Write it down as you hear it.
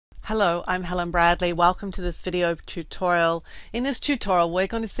Hello, I'm Helen Bradley. Welcome to this video tutorial. In this tutorial, we're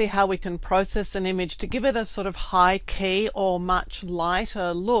going to see how we can process an image to give it a sort of high key or much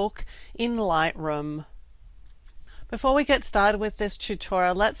lighter look in Lightroom. Before we get started with this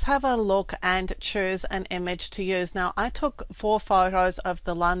tutorial, let's have a look and choose an image to use. Now, I took 4 photos of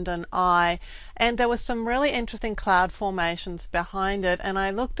the London Eye, and there were some really interesting cloud formations behind it, and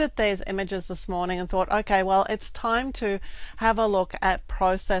I looked at these images this morning and thought, okay, well, it's time to have a look at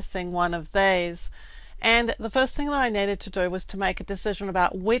processing one of these. And the first thing that I needed to do was to make a decision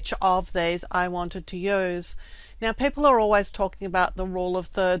about which of these I wanted to use. Now, people are always talking about the rule of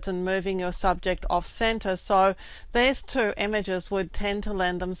thirds and moving your subject off center, so these 2 images would tend to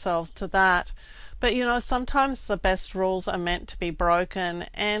lend themselves to that. But you know, sometimes the best rules are meant to be broken,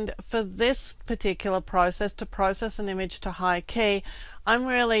 and for this particular process, to process an image to high key, I'm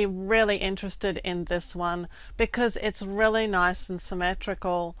really interested in this one because it's really nice and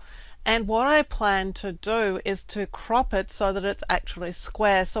symmetrical. And what I plan to do is to crop it so that it's actually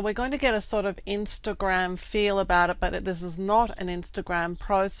square. So we're going to get a sort of Instagram feel about it, but this is not an Instagram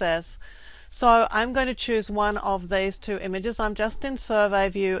process. So I'm going to choose one of these 2 images. I'm just in survey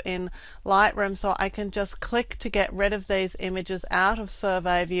view in Lightroom, so I can just click to get rid of these images out of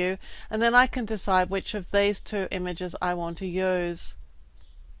survey view, and then I can decide which of these 2 images I want to use.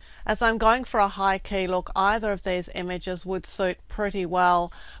 As I'm going for a high key look, either of these images would suit pretty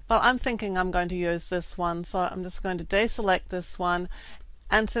well, but I'm thinking I'm going to use this one, so I'm just going to deselect this one.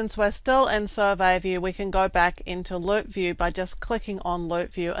 And since we're still in survey view, we can go back into loop view by just clicking on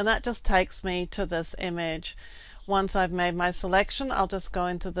loop view, and that just takes me to this image. Once I've made my selection, I'll just go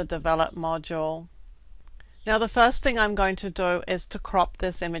into the develop module. Now, the first thing I'm going to do is to crop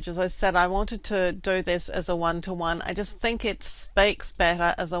this image. As I said, I wanted to do this as a 1:1. I just think it speaks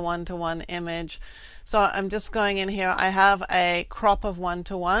better as a 1:1 image. So I'm just going in here. I have a crop of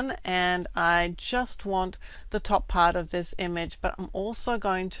 1:1, and I just want the top part of this image, but I'm also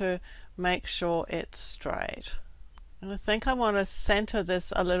going to make sure it's straight. And I think I want to center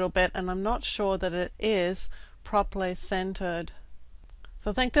this a little bit, and I'm not sure that it is properly centered. So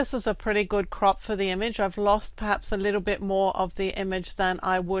I think this is a pretty good crop for the image. I've lost perhaps a little bit more of the image than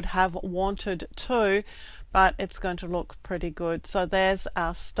I would have wanted to, but it's going to look pretty good. So there's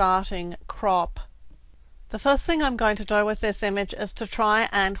our starting crop. The first thing I'm going to do with this image is to try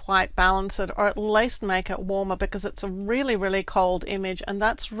and white balance it, or at least make it warmer, because it's a really cold image, and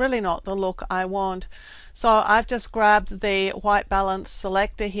that's really not the look I want. So I've just grabbed the white balance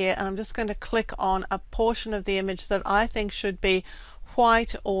selector here, and I'm just going to click on a portion of the image that I think should be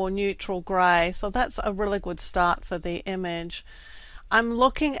white or neutral grey. So that's a really good start for the image. I'm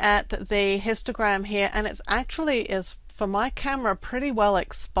looking at the histogram here, and it's actually is for my camera pretty well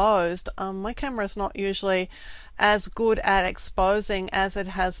exposed. My camera is not usually as good at exposing as it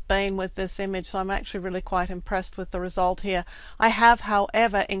has been with this image, so I'm actually really quite impressed with the result here. I have,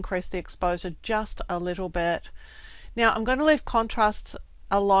 however, increased the exposure just a little bit. Now I'm going to leave contrasts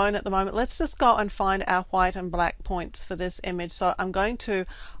alone at the moment. Let's just go and find our white and black points for this image. So I'm going to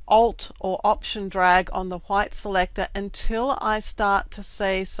Alt or Option drag on the white selector until I start to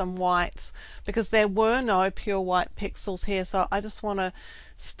see some whites, because there were no pure white pixels here. So I just want to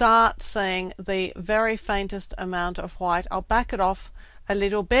start seeing the very faintest amount of white. I'll back it off a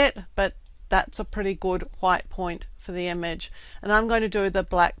little bit, but that's a pretty good white point for the image. And I'm going to do the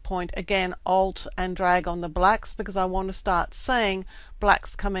black point again, Alt and drag on the blacks, because I want to start seeing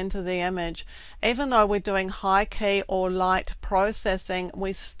blacks come into the image. Even though we're doing high key or light processing,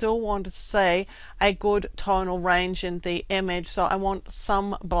 we still want to see a good tonal range in the image, so I want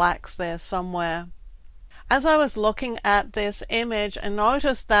some blacks there somewhere. As I was looking at this image, I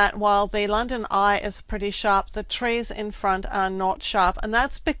noticed that while the London Eye is pretty sharp, the trees in front are not sharp, and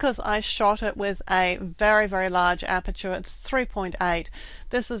that's because I shot it with a very large aperture. It's 3.8.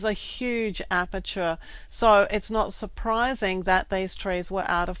 This is a huge aperture, so it's not surprising that these trees were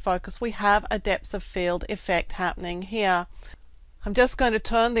out of focus. We have a depth of field effect happening here. I'm just going to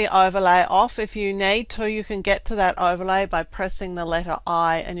turn the overlay off. If you need to, you can get to that overlay by pressing the letter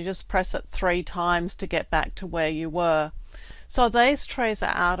I, and you just press it 3 times to get back to where you were. So these trees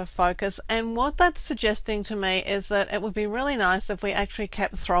are out of focus, and what that's suggesting to me is that it would be really nice if we actually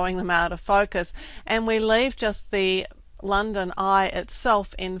kept throwing them out of focus and we leave just the London Eye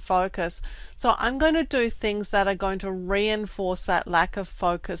itself in focus. So I'm going to do things that are going to reinforce that lack of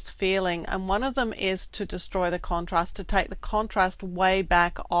focused feeling, and one of them is to destroy the contrast, to take the contrast way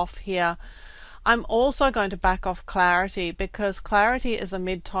back off here. I'm also going to back off clarity, because clarity is a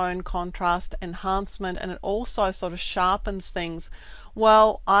mid-tone contrast enhancement, and it also sort of sharpens things.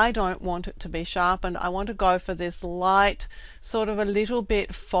 Well, I don't want it to be sharpened. I want to go for this light, sort of a little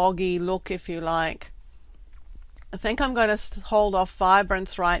bit foggy look, if you like. I think I'm going to hold off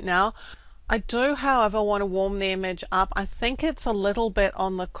vibrance right now. I do, however, want to warm the image up. I think it's a little bit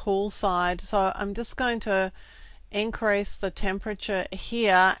on the cool side, so I'm just going to increase the temperature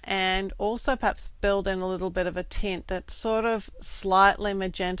here and also perhaps build in a little bit of a tint that's sort of slightly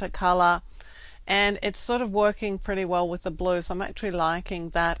magenta color, and it's sort of working pretty well with the blue, so I'm actually liking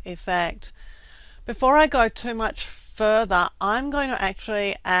that effect. Before I go too much further, I'm going to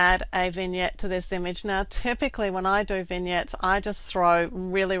actually add a vignette to this image. Now typically when I do vignettes, I just throw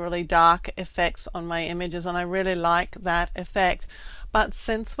really dark effects on my images, and I really like that effect. But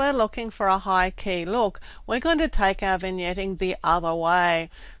since we're looking for a high key look, we're going to take our vignetting the other way.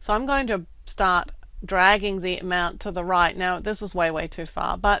 So I'm going to start dragging the amount to the right. Now this is way too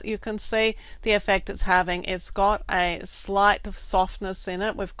far, but you can see the effect it's having. It's got a slight softness in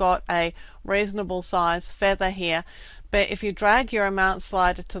it. We've got a reasonable size feather here, but if you drag your amount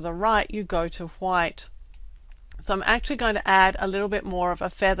slider to the right, you go to white. So I'm actually going to add a little bit more of a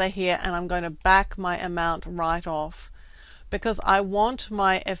feather here, and I'm going to back my amount right off, because I want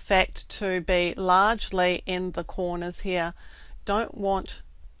my effect to be largely in the corners here. Don't want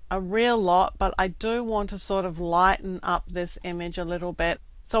a real lot, but I do want to sort of lighten up this image a little bit.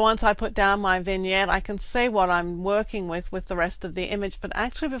 So once I put down my vignette, I can see what I'm working with the rest of the image. But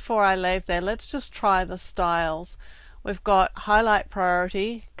actually before I leave there, let's just try the styles. We've got highlight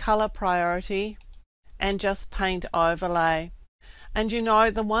priority, color priority, and just paint overlay. And you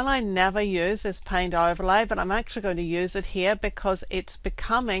know, the one I never use is paint overlay, but I'm actually going to use it here because it's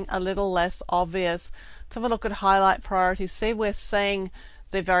becoming a little less obvious. Let's have a look at highlight priority. See, we're seeing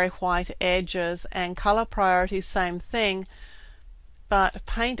the very white edges, and color priority, same thing, but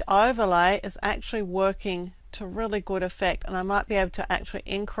paint overlay is actually working to really good effect, and I might be able to actually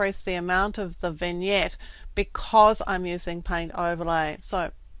increase the amount of the vignette because I'm using paint overlay.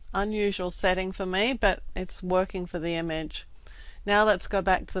 So unusual setting for me, but it's working for the image. Now let's go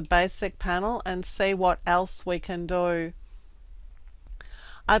back to the basic panel and see what else we can do.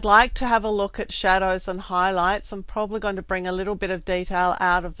 I'd like to have a look at shadows and highlights. I'm probably going to bring a little bit of detail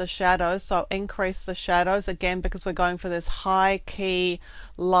out of the shadows, so I'll increase the shadows again because we're going for this high key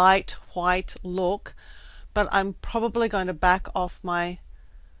light white look, but I'm probably going to back off my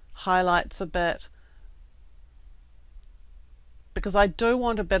highlights a bit because I do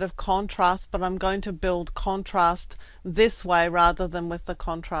want a bit of contrast, but I'm going to build contrast this way rather than with the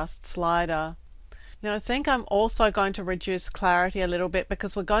contrast slider. Now I think I'm also going to reduce clarity a little bit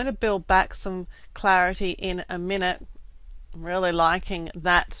because we're going to build back some clarity in a minute. I'm really liking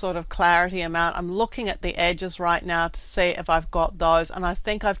that sort of clarity amount. I'm looking at the edges right now to see if I've got those, and I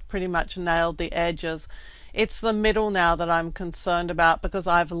think I've pretty much nailed the edges. It's the middle now that I'm concerned about because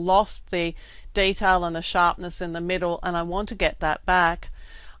I've lost the detail and the sharpness in the middle, and I want to get that back.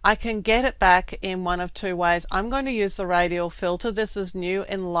 I can get it back in one of two ways. I'm going to use the radial filter. This is new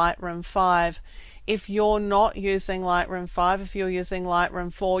in Lightroom 5. If you're not using Lightroom 5, if you're using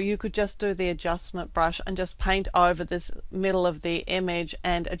Lightroom 4, you could just do the adjustment brush and just paint over this middle of the image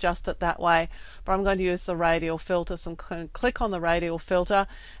and adjust it that way. But I'm going to use the radial filter, so I'm going to click on the radial filter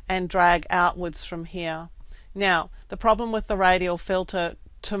and drag outwards from here. Now, the problem with the radial filter,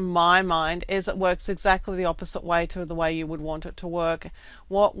 to my mind, is it works exactly the opposite way to the way you would want it to work.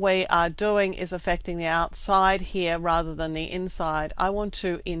 What we are doing is affecting the outside here rather than the inside. I want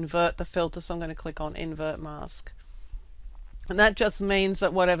to invert the filter, so I'm going to click on invert mask. And that just means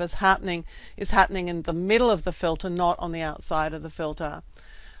that whatever's happening is happening in the middle of the filter, not on the outside of the filter.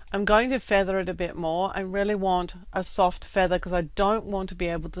 I'm going to feather it a bit more. I really want a soft feather because I don't want to be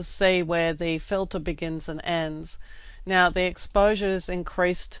able to see where the filter begins and ends. Now the exposure is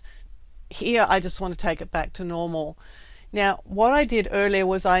increased here. I just want to take it back to normal. Now what I did earlier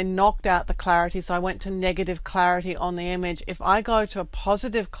was I knocked out the clarity, so I went to negative clarity on the image. If I go to a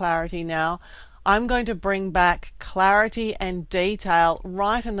positive clarity now, I'm going to bring back clarity and detail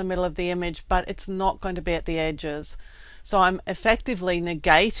right in the middle of the image, but it's not going to be at the edges. So I'm effectively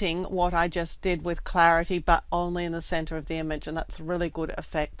negating what I just did with clarity, but only in the center of the image, and that's a really good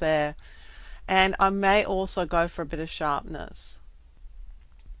effect there. And I may also go for a bit of sharpness.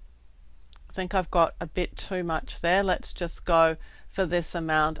 I think I've got a bit too much there. Let's just go for this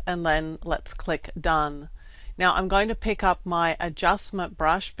amount and then let's click done. Now I'm going to pick up my adjustment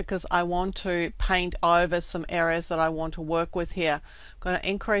brush because I want to paint over some areas that I want to work with here. I'm going to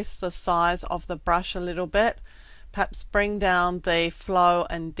increase the size of the brush a little bit, perhaps bring down the flow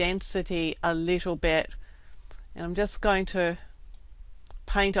and density a little bit, and I'm just going to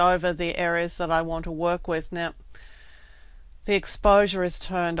paint over the areas that I want to work with. Now the exposure is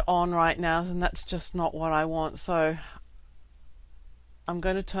turned on right now, and that's just not what I want. So I'm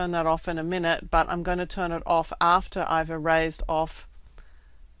going to turn that off in a minute, but I'm going to turn it off after I've erased off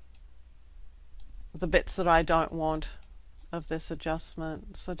the bits that I don't want of this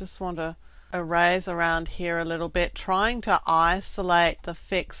adjustment. So I just want to erase around here a little bit, trying to isolate the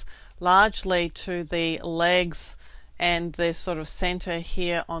fix largely to the legs and the sort of center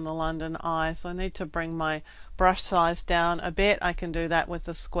here on the London eye. So I need to bring my brush size down a bit. I can do that with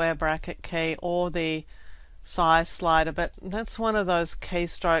the square bracket key or the size slider, but that's one of those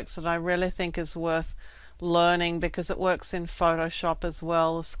keystrokes that I really think is worth learning because it works in Photoshop as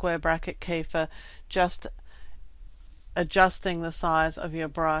well, the square bracket key for just adjusting the size of your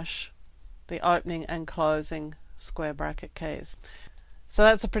brush, the opening and closing square bracket keys. So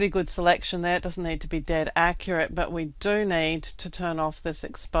that's a pretty good selection there. It doesn't need to be dead accurate, but we do need to turn off this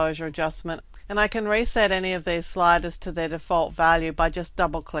exposure adjustment, and I can reset any of these sliders to their default value by just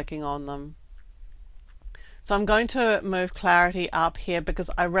double clicking on them. So I'm going to move clarity up here because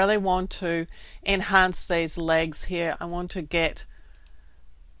I really want to enhance these legs here. I want to get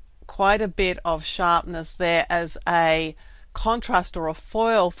quite a bit of sharpness there as a contrast or a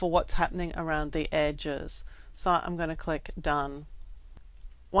foil for what's happening around the edges. So I'm going to click done.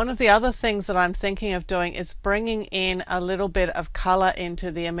 One of the other things that I'm thinking of doing is bringing in a little bit of color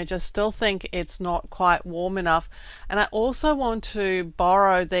into the image. I still think it's not quite warm enough, and I also want to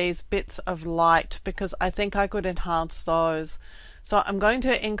borrow these bits of light because I think I could enhance those. So I'm going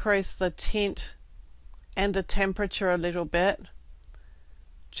to increase the tint and the temperature a little bit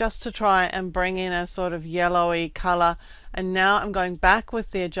just to try and bring in a sort of yellowy color. And now I'm going back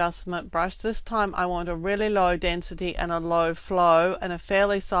with the adjustment brush. This time I want a really low density and a low flow and a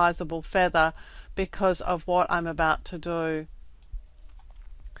fairly sizable feather because of what I'm about to do.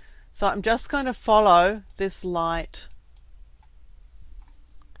 So I'm just going to follow this light,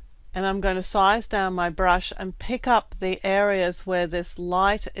 and I'm going to size down my brush and pick up the areas where this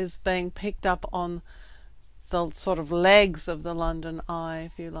light is being picked up on the sort of legs of the London eye,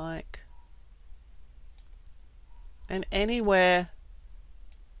 if you like, and anywhere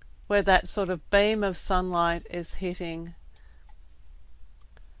where that sort of beam of sunlight is hitting.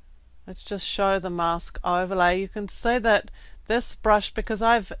 Let's just show the mask overlay. You can see that this brush, because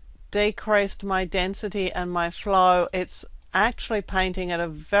I've decreased my density and my flow, it's actually painting at a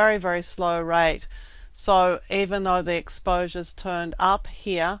very, very slow rate. So even though the exposure's turned up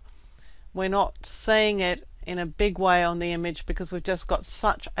here, we're not seeing it in a big way on the image because we've just got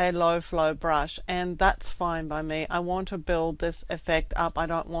such a low flow brush, and that's fine by me. I want to build this effect up. I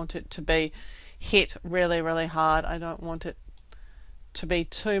don't want it to be hit really, really hard. I don't want it to be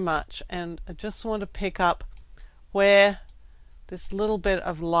too much, and I just want to pick up where this little bit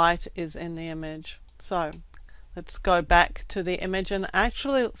of light is in the image. So let's go back to the image, and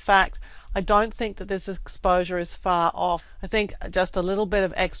actually, in fact, I don't think that this exposure is far off. I think just a little bit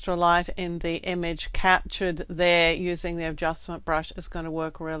of extra light in the image captured there using the adjustment brush is going to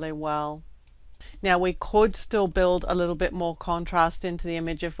work really well. Now we could still build a little bit more contrast into the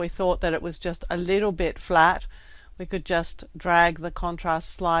image if we thought that it was just a little bit flat. We could just drag the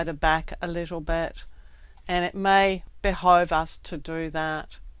contrast slider back a little bit, and it may behove us to do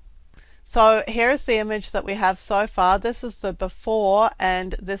that. So here is the image that we have so far. This is the before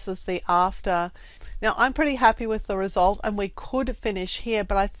and this is the after. Now I'm pretty happy with the result, and we could finish here,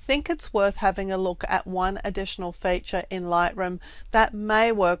 but I think it's worth having a look at one additional feature in Lightroom that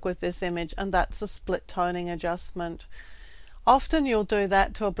may work with this image, and that's the split toning adjustment. Often you'll do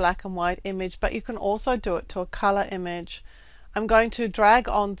that to a black and white image, but you can also do it to a color image. I'm going to drag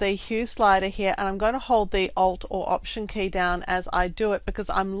on the hue slider here, and I'm going to hold the Alt or Option key down as I do it because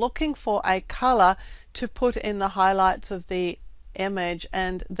I'm looking for a color to put in the highlights of the image,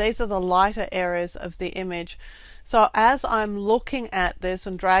 and these are the lighter areas of the image. So as I'm looking at this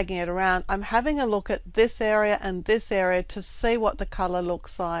and dragging it around, I'm having a look at this area and this area to see what the color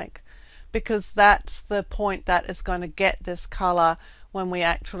looks like, because that's the point that is going to get this color when we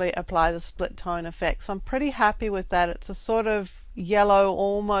actually apply the split tone effect. So I'm pretty happy with that. It's a sort of yellow,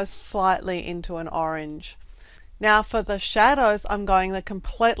 almost slightly into an orange. Now for the shadows, I'm going the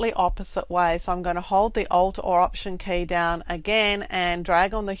completely opposite way. So I'm going to hold the Alt or Option key down again and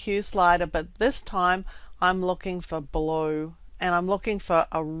drag on the hue slider, but this time I'm looking for blue, and I'm looking for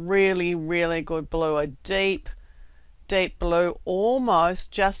a really, really good blue, a deep, deep blue,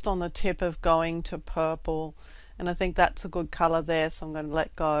 almost just on the tip of going to purple. And I think that's a good color there, so I'm going to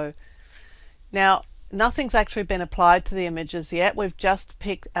let go. Now, nothing's actually been applied to the images yet. We've just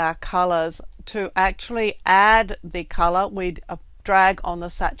picked our colors. To actually add the color, we'd drag on the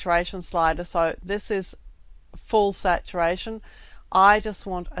saturation slider. So this is full saturation. I just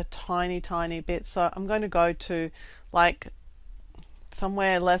want a tiny bit, so I'm going to go to like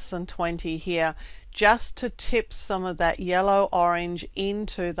somewhere less than 20 here, just to tip some of that yellow orange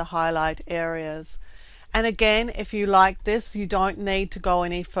into the highlight areas. And again, if you like this, you don't need to go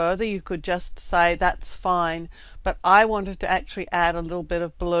any further. You could just say that's fine, but I wanted to actually add a little bit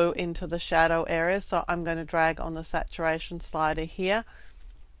of blue into the shadow area, so I'm going to drag on the saturation slider here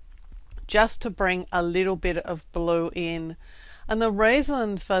just to bring a little bit of blue in. And the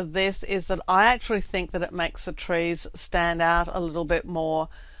reason for this is that I actually think that it makes the trees stand out a little bit more.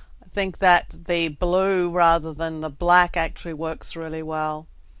 I think that the blue rather than the black actually works really well.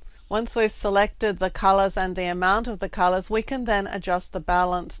 Once we've selected the colors and the amount of the colors, we can then adjust the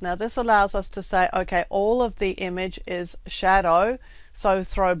balance. Now this allows us to say, okay, all of the image is shadow, so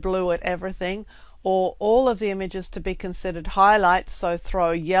throw blue at everything, or all of the images to be considered highlights, so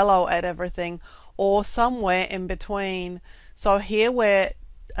throw yellow at everything, or somewhere in between. So here we're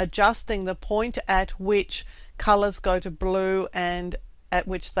adjusting the point at which colors go to blue and at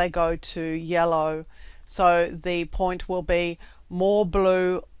which they go to yellow. So the point will be more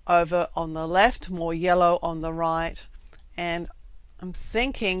blue over on the left, more yellow on the right. And I'm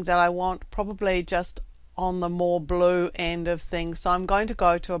thinking that I want probably just on the more blue end of things. So I'm going to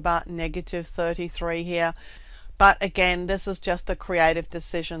go to about -33 here. But again, this is just a creative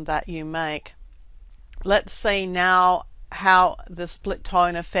decision that you make. Let's see now how the split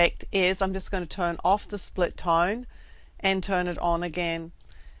tone effect is. I'm just going to turn off the split tone and turn it on again.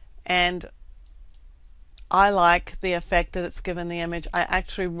 And I like the effect that it's given the image. I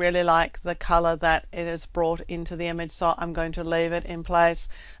actually really like the color that it has brought into the image, so I'm going to leave it in place.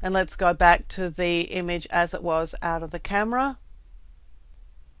 And let's go back to the image as it was out of the camera.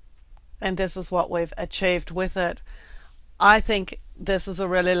 And this is what we've achieved with it. I think this is a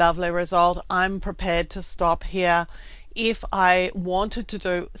really lovely result. I'm prepared to stop here. If I wanted to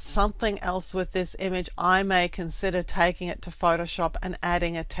do something else with this image, I may consider taking it to Photoshop and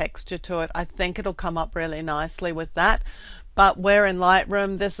adding a texture to it. I think it'll come up really nicely with that. But we're in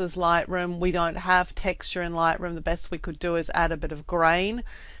Lightroom. This is Lightroom. We don't have texture in Lightroom. The best we could do is add a bit of grain.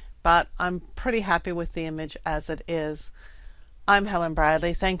 But I'm pretty happy with the image as it is. I'm Helen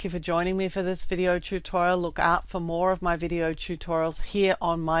Bradley. Thank you for joining me for this video tutorial. Look out for more of my video tutorials here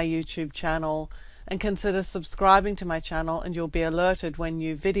on my YouTube channel. And consider subscribing to my channel and you'll be alerted when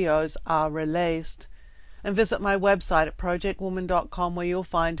new videos are released. And visit my website at projectwoman.com, where you'll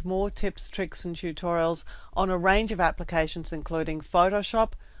find more tips, tricks and tutorials on a range of applications including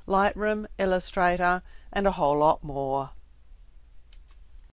Photoshop, Lightroom, Illustrator and a whole lot more.